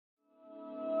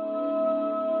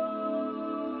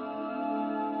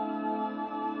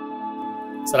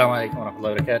Assalamu alaikum wa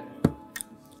rahmatullahi wa barakatuh.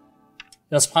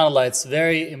 SubhanAllah, it's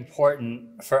very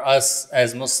important for us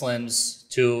as Muslims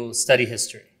to study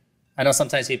history. I know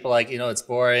sometimes people are like, it's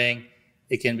boring,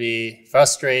 it can be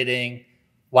frustrating.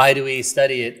 Why do we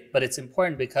study it? But it's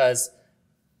important because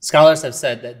scholars have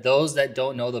said that those that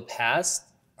don't know the past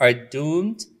are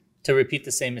doomed to repeat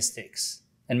the same mistakes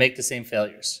and make the same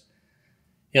failures.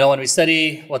 When we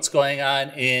study what's going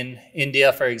on in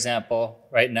India, for example,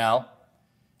 right now,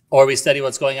 or we study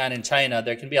what's going on in China,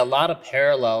 there can be a lot of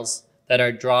parallels that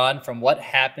are drawn from what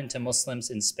happened to Muslims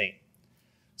in Spain.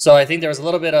 So I think there was a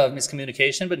little bit of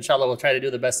miscommunication, but inshallah we'll try to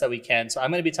do the best that we can. So I'm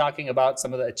going to be talking about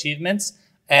some of the achievements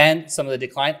and some of the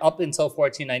decline up until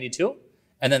 1492.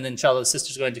 And then inshallah the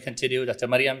sister's going to continue, Dr.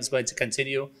 Maryam is going to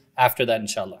continue after that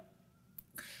inshallah.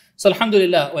 So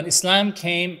alhamdulillah, when Islam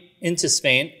came into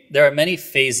Spain, there are many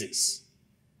phases.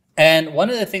 And one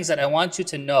of the things that I want you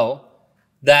to know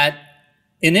that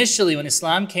initially when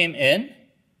Islam came in,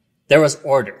 there was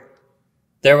order,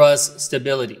 there was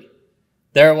stability,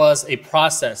 there was a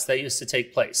process that used to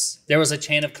take place, there was a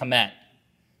chain of command.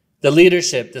 The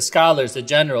leadership, the scholars, the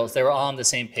generals, they were all on the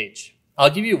same page.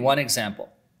 I'll give you one example.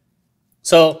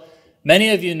 So many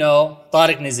of you know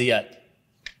Tariq ibn Ziyad.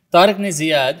 Tariq ibn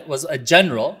Ziyad was a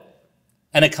general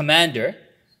and a commander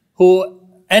who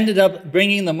ended up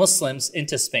bringing the Muslims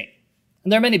into Spain.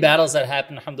 And there are many battles that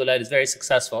happened, alhamdulillah, he's very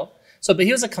successful. But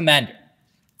he was a commander.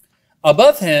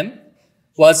 Above him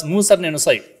was Musa ibn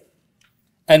Nusayr.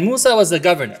 And Musa was the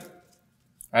governor,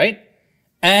 right?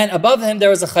 And above him there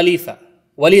was a Khalifa,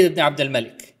 Walid ibn Abdul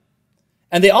Malik.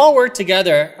 And they all worked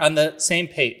together on the same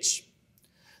page.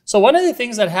 So one of the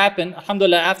things that happened,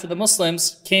 alhamdulillah, after the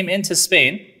Muslims came into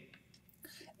Spain,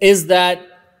 is that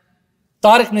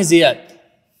Tariq ibn Ziyad,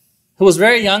 who was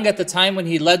very young at the time when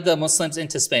he led the Muslims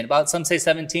into Spain, about some say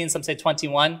 17, some say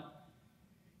 21,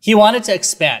 he wanted to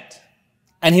expand.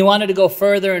 And he wanted to go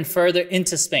further and further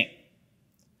into Spain.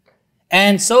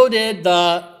 And so did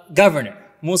the governor,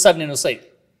 Musa ibn Nusayr.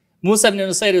 Musa ibn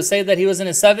Nusayr would say that he was in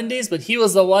his 70s, but he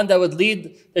was the one that would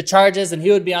lead the charges and he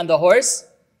would be on the horse.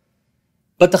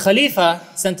 But the Khalifa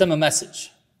sent him a message.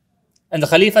 And the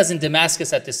Khalifa is in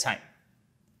Damascus at this time.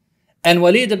 And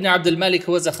Walid ibn Abdul Malik,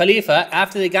 who was a Khalifa,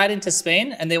 after they got into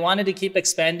Spain and they wanted to keep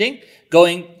expanding,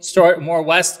 going more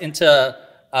west into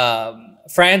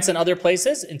France and other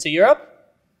places, into Europe,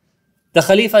 the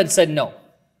Khalifa had said no.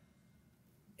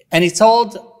 And he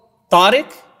told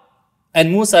Tariq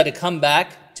and Musa to come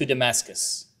back to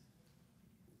Damascus.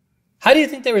 How do you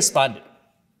think they responded?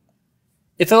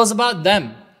 If it was about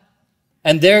them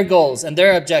and their goals and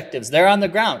their objectives, they're on the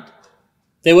ground,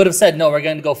 they would have said, no, we're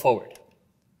going to go forward.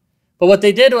 But what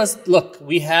they did was, look,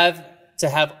 we have to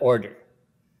have order.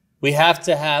 We have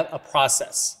to have a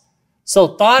process.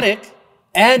 So Tariq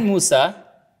and Musa,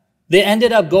 they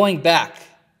ended up going back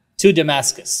to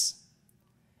Damascus.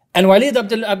 And Walid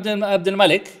ibn Abdul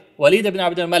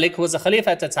Malik, who was a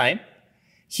Khalifa at the time,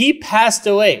 he passed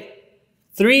away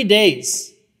 3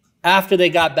 days after they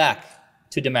got back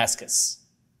to Damascus.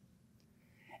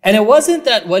 And it wasn't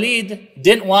that Walid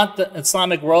didn't want the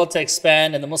Islamic world to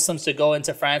expand and the Muslims to go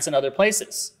into France and other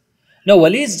places. No,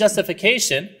 Walid's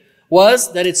justification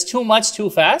was that it's too much too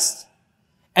fast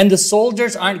and the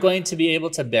soldiers aren't going to be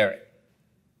able to bear it.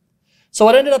 So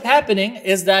what ended up happening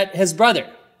is that his brother,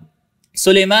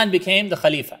 Suleiman, became the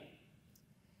Khalifa.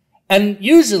 And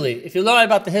usually, if you learn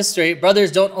about the history,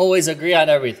 brothers don't always agree on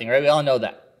everything, right? We all know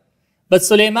that. But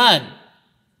Suleiman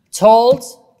told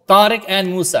Tariq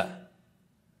and Musa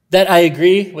that I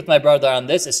agree with my brother on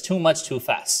this, it's too much too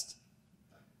fast.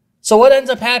 So what ends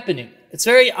up happening? It's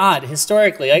very odd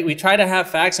historically, right? We try to have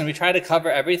facts and we try to cover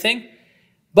everything,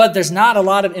 but there's not a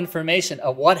lot of information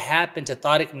of what happened to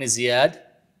Tariq ibn Ziyad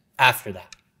after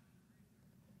that.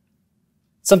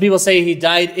 Some people say he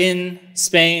died in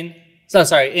Spain,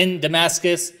 in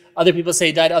Damascus. Other people say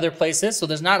he died other places. So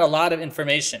there's not a lot of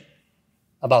information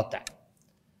about that.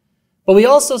 But we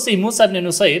also see Musa ibn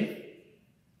Nusayr,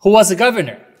 who was a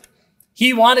governor.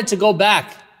 He wanted to go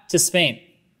back to Spain.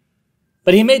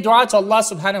 But he made dua to Allah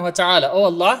subhanahu wa ta'ala. Oh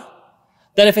Allah,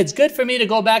 that if it's good for me to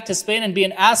go back to Spain and be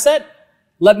an asset,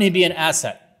 let me be an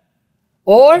asset.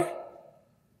 Or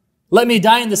let me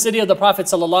die in the city of the Prophet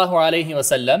sallallahu alaihi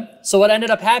wasallam. So what ended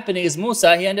up happening is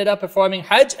Musa, he ended up performing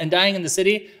Hajj and dying in the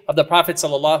city of the Prophet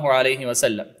sallallahu alaihi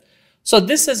wasallam. So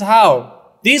this is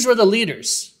how, these were the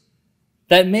leaders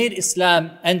that made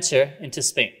Islam enter into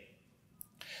Spain.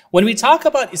 When we talk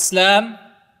about Islam,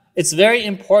 it's very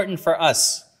important for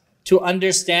us to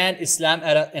understand Islam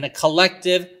in a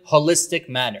collective, holistic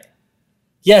manner.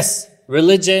 Yes,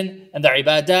 religion and the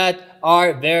ibadat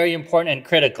are very important and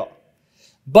critical.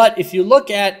 But if you look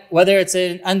at whether it's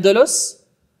in Andalus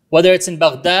whether it's in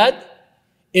Baghdad,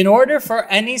 in order for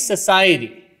any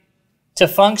society to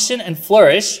function and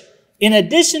flourish, in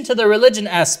addition to the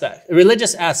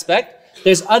religious aspect,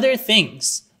 there's other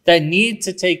things that need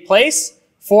to take place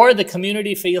for the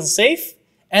community to feel safe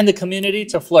and the community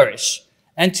to flourish.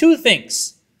 And two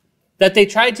things that they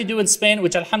tried to do in Spain,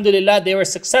 which alhamdulillah, they were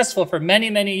successful for many,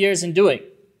 many years in doing,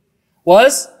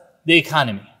 was the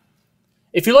economy.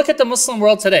 If you look at the Muslim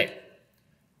world today,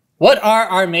 what are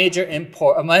our major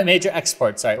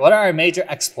exports? What are our major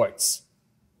exports?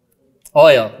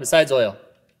 Oil, besides oil.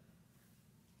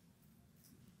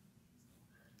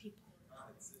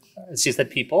 She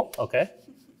said people, okay.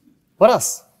 What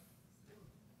else?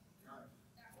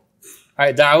 All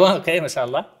right, da'wah, okay,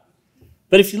 mashallah.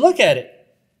 But if you look at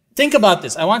it, think about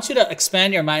this. I want you to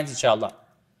expand your minds, inshallah.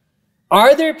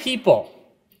 Are there people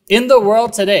in the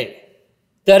world today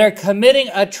that are committing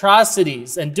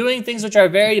atrocities and doing things which are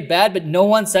very bad, but no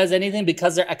one says anything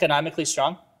because they're economically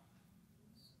strong?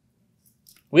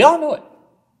 We all know it.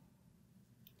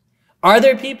 Are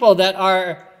there people that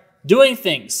are doing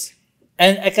things,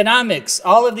 and economics,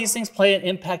 all of these things play an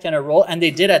impact and a role, and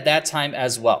they did at that time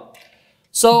as well.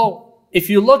 So if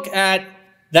you look at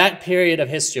that period of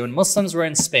history, when Muslims were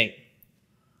in Spain,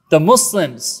 the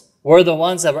Muslims were the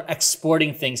ones that were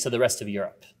exporting things to the rest of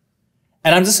Europe.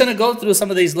 And I'm just going to go through some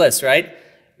of these lists, right?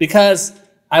 Because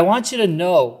I want you to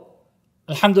know,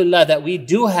 alhamdulillah, that we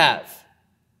do have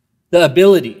the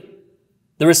ability,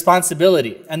 the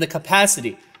responsibility, and the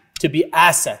capacity to be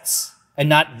assets and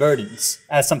not burdens,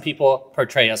 as some people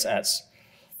portray us as.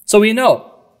 So we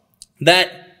know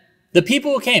that the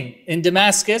people who came in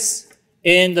Damascus,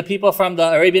 in the people from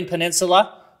the Arabian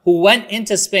Peninsula who went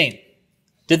into Spain,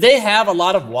 did they have a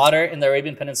lot of water in the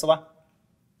Arabian Peninsula?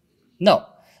 No.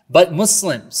 But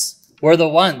Muslims were the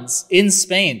ones in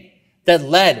Spain that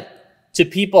led to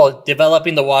people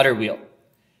developing the water wheel.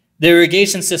 The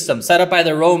irrigation system set up by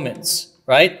the Romans,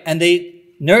 right? And they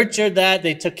nurtured that,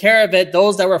 they took care of it.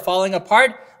 Those that were falling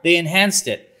apart, they enhanced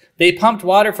it. They pumped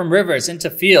water from rivers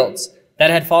into fields that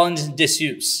had fallen into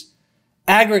disuse.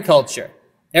 Agriculture.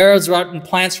 Arabs brought in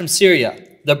plants from Syria.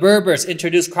 The Berbers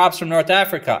introduced crops from North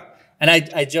Africa. And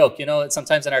I joke, you know,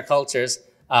 sometimes in our cultures,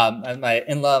 and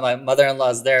my mother-in-law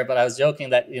is there, but I was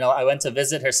joking that, you know, I went to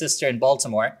visit her sister in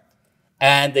Baltimore,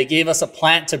 and they gave us a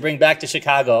plant to bring back to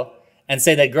Chicago and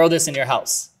say that grow this in your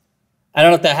house. I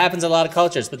don't know if that happens in a lot of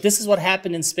cultures, but this is what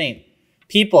happened in Spain.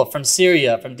 People from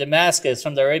Syria, from Damascus,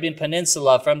 from the Arabian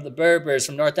Peninsula, from the Berbers,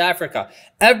 from North Africa,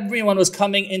 everyone was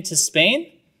coming into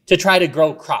Spain to try to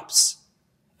grow crops.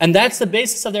 And that's the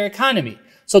basis of their economy.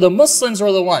 So the Muslims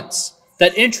were the ones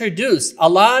that introduced a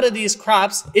lot of these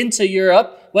crops into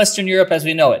Europe, Western Europe as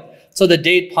we know it. So the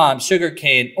date palm,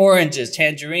 sugarcane, oranges,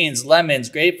 tangerines, lemons,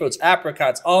 grapefruits,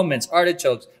 apricots, almonds,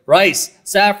 artichokes, rice,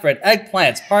 saffron,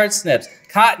 eggplants, parsnips,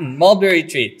 cotton, mulberry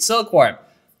tree, silkworm.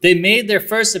 They made their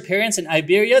first appearance in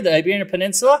Iberia, the Iberian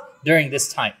Peninsula, during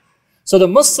this time. So the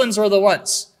Muslims were the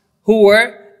ones who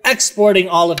were exporting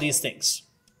all of these things.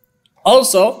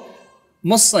 Also,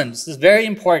 Muslims, this is very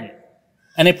important,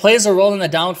 and it plays a role in the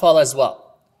downfall as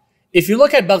well. If you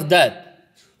look at Baghdad,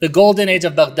 the golden age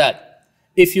of Baghdad,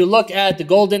 if you look at the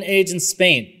golden age in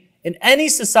Spain, in any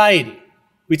society,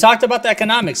 we talked about the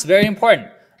economics, very important.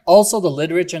 Also the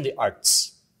literature and the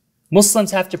arts.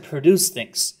 Muslims have to produce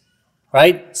things,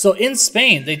 right? So in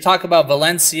Spain, they talk about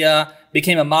Valencia,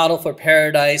 became a model for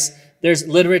paradise. There's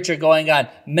literature going on.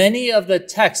 Many of the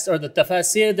texts or the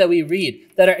tafasir that we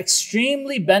read that are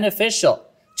extremely beneficial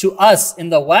to us in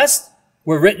the West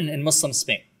were written in Muslim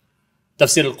Spain.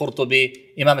 Tafsir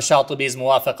al-Qurtubi, Imam al-Shatibi's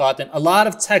Muwafaqat, and a lot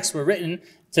of texts were written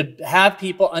to have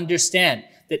people understand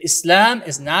that Islam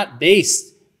is not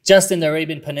based just in the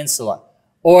Arabian Peninsula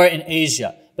or in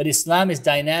Asia, but Islam is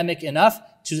dynamic enough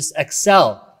to just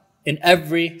excel in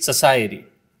every society.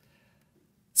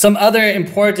 Some other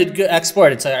exported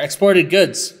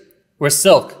goods were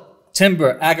silk,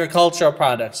 timber, agricultural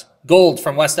products, gold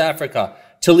from West Africa,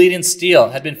 Toledan steel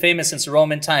had been famous since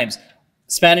Roman times,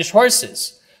 Spanish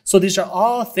horses. So these are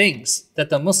all things that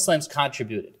the Muslims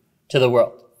contributed to the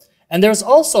world. And there's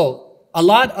also a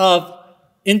lot of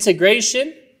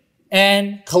integration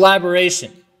and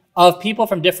collaboration of people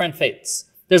from different faiths.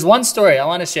 There's one story I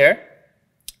want to share,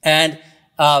 and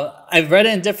I've read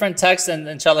it in different texts, and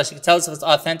inshallah she can tell us if it's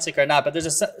authentic or not, but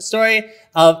there's a story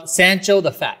of Sancho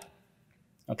the Fat.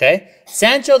 Okay?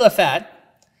 Sancho the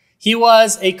Fat, he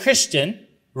was a Christian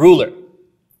ruler.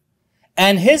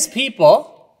 And his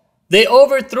people, they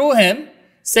overthrew him,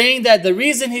 saying that the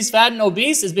reason he's fat and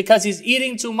obese is because he's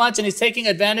eating too much and he's taking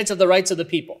advantage of the rights of the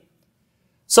people.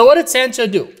 So what did Sancho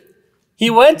do? He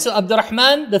went to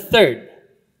Abdurrahman III,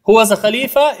 who was a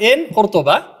Khalifa in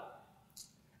Qurtuba,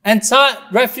 and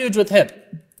sought refuge with him.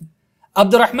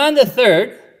 Abdurrahman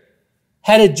III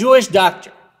had a Jewish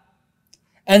doctor.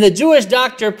 And the Jewish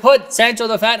doctor put Sancho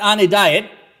the Fat on a diet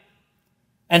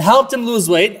and helped him lose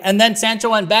weight. And then Sancho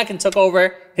went back and took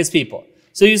over his people.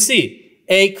 So you see,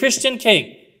 a Christian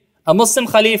king, a Muslim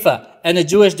Khalifa, and a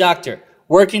Jewish doctor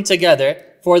working together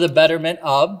for the betterment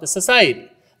of the society.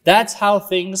 That's how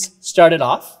things started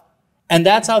off. And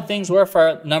that's how things were for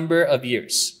a number of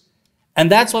years. And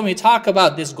that's when we talk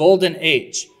about this golden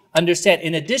age. Understand,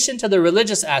 in addition to the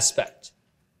religious aspect,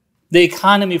 the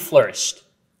economy flourished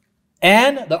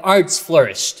and the arts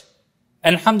flourished.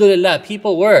 And alhamdulillah,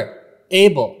 people were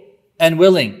able and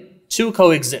willing to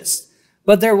coexist.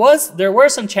 But there were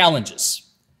some challenges.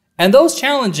 And those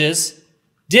challenges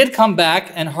did come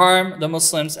back and harm the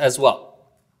Muslims as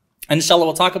well. And inshallah,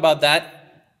 we'll talk about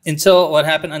that until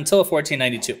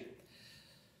 1492.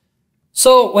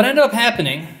 So what ended up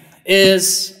happening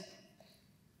is,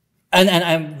 and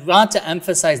I want to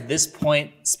emphasize this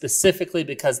point specifically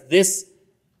because this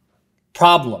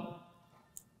problem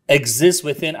exists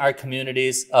within our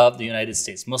communities of the United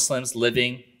States, Muslims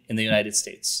living in the United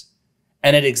States.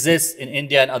 And it exists in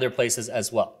India and other places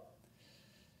as well.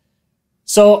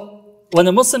 So when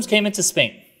the Muslims came into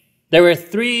Spain, there were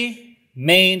three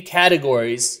main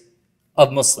categories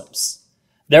of Muslims.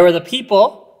 There were the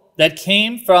people that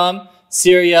came from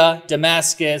Syria,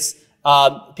 Damascus,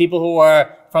 people who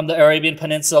were from the Arabian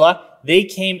Peninsula. They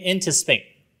came into Spain.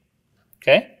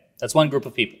 Okay? That's one group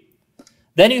of people.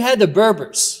 Then you had the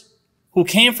Berbers, who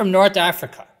came from North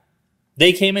Africa.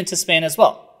 They came into Spain as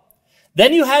well.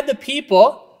 Then you had the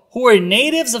people who were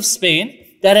natives of Spain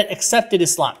that had accepted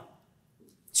Islam.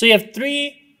 So you have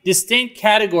three distinct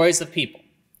categories of people.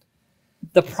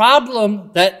 The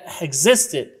problem that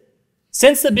existed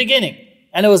since the beginning,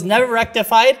 and it was never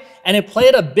rectified, and it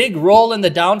played a big role in the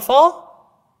downfall,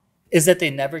 is that they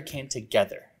never came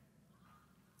together.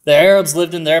 The Arabs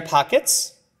lived in their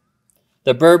pockets,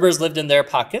 the Berbers lived in their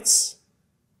pockets,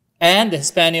 and the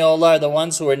Hispaniola, the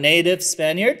ones who were native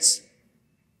Spaniards,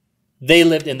 they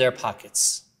lived in their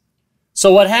pockets.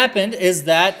 So what happened is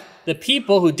that the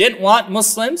people who didn't want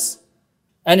Muslims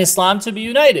and Islam to be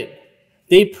united,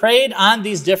 they preyed on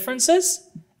these differences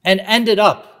and ended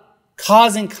up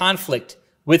causing conflict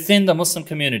within the Muslim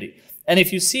community. And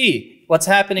if you see what's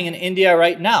happening in India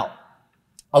right now,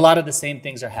 a lot of the same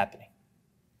things are happening.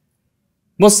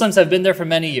 Muslims have been there for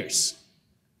many years.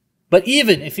 But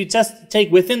even if you just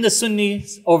take within the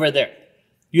Sunnis over there,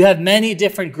 you have many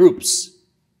different groups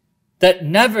that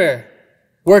never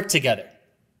work together.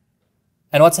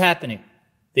 And what's happening?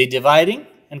 They're dividing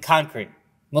and conquering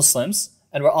Muslims,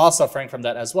 and we're all suffering from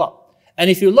that as well. And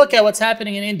if you look at what's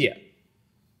happening in India,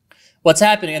 what's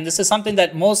happening, and this is something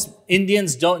that most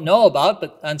Indians don't know about,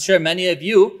 but I'm sure many of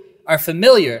you are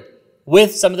familiar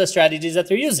with some of the strategies that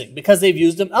they're using because they've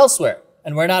used them elsewhere.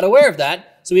 And we're not aware of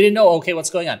that, so we didn't know, okay, what's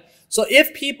going on. So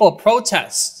if people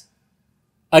protest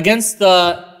against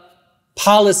the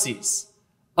policies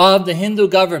of the Hindu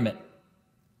government,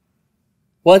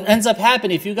 what ends up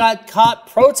happening, if you got caught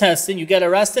protesting, you get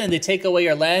arrested and they take away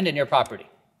your land and your property.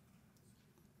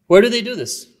 Where do they do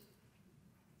this?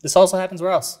 This also happens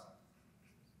where else?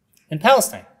 In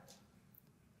Palestine.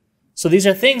 So these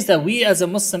are things that we as a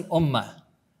Muslim ummah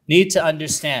need to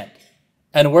understand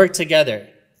and work together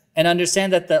and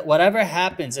understand that whatever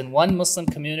happens in one Muslim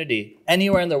community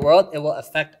anywhere in the world, it will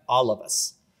affect all of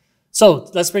us. So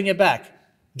let's bring it back.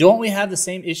 Don't we have the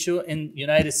same issue in the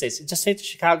United States? Just take the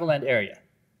Chicagoland area.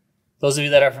 Those of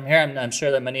you that are from here, I'm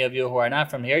sure that many of you who are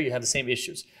not from here, you have the same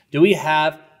issues. Do we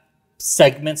have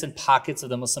segments and pockets of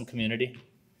the Muslim community?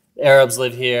 The Arabs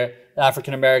live here, the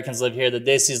African Americans live here, the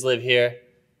Desis live here,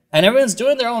 and everyone's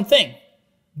doing their own thing.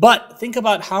 But think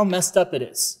about how messed up it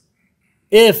is.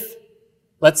 If,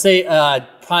 let's say, a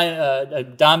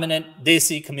dominant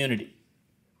Desi community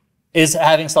is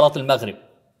having Salat al-Maghrib,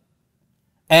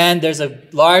 and there's a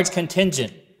large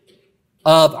contingent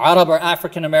of Arab or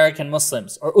African American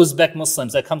Muslims or Uzbek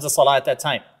Muslims that comes to Salah at that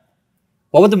time,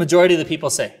 what would the majority of the people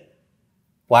say?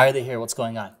 Why are they here? What's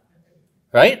going on?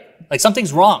 Right? Like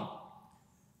something's wrong.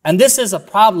 And this is a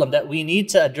problem that we need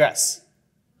to address.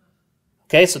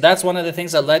 Okay, so that's one of the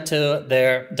things that led to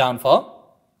their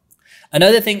downfall.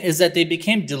 Another thing is that they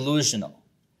became delusional.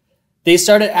 They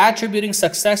started attributing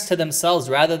success to themselves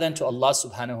rather than to Allah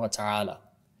subhanahu wa ta'ala.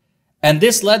 And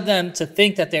this led them to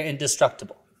think that they're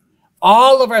indestructible.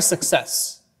 All of our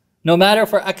success, no matter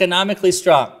if we're economically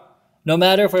strong, no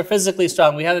matter if we're physically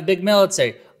strong, we have a big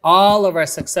military, all of our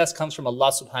success comes from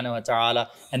Allah subhanahu wa ta'ala,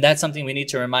 and that's something we need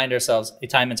to remind ourselves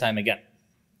time and time again.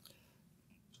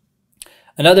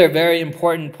 Another very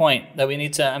important point that we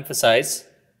need to emphasize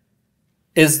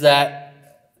is that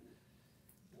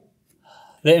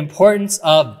the importance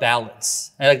of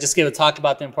balance. And I just gave a talk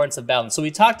about the importance of balance. So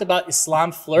we talked about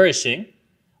Islam flourishing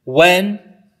when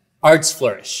arts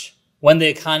flourish, when the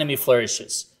economy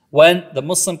flourishes, when the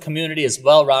Muslim community is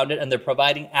well-rounded and they're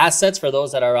providing assets for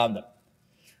those that are around them.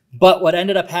 But what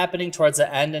ended up happening towards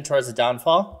the end and towards the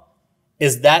downfall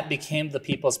is that became the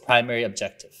people's primary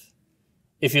objective.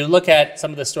 If you look at some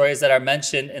of the stories that are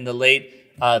mentioned in the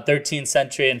late 13th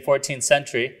century and 14th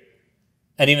century,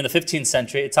 and even the 15th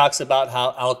century, it talks about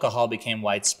how alcohol became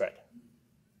widespread.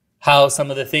 How some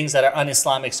of the things that are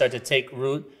un-Islamic started to take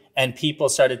root and people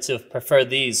started to prefer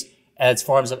these as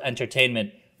forms of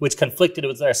entertainment, which conflicted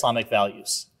with their Islamic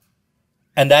values.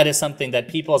 And that is something that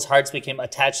people's hearts became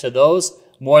attached to those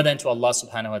more than to Allah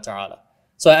subhanahu wa ta'ala.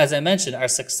 So as I mentioned, our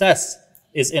success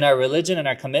is in our religion and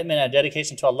our commitment and our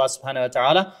dedication to Allah subhanahu wa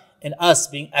ta'ala, in us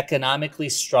being economically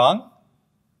strong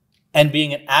and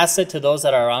being an asset to those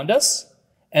that are around us,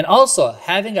 and also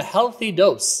having a healthy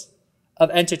dose of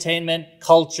entertainment,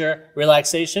 culture,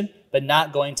 relaxation, but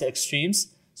not going to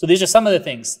extremes. So these are some of the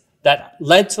things that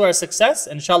led to our success.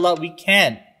 And inshallah, we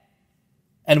can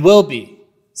and will be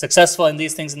successful in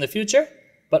these things in the future.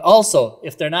 But also,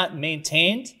 if they're not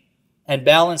maintained and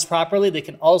balanced properly, they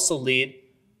can also lead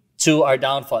to our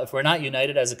downfall. If we're not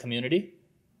united as a community,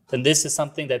 then this is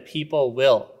something that people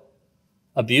will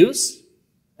abuse.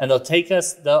 And they'll take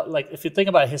us, like if you think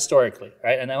about it historically,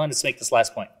 right? And I want to make this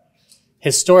last point.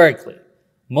 Historically,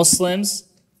 Muslims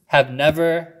have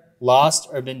never lost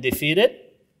or been defeated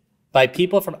by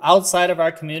people from outside of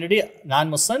our community,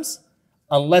 non-Muslims,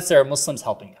 unless there are Muslims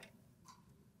helping them.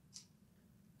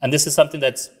 And this is something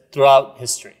that's throughout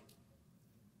history.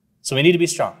 So we need to be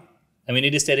strong. And we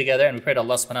need to stay together. And we pray to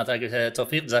Allah subhanahu wa ta'ala give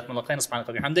tawfiq. Jazakumullah khairan. Subhanaka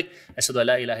wa bihamdik. Ashhadu an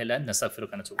la ilaha illa anta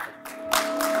astaghfiruka wa atubu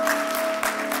ilayk.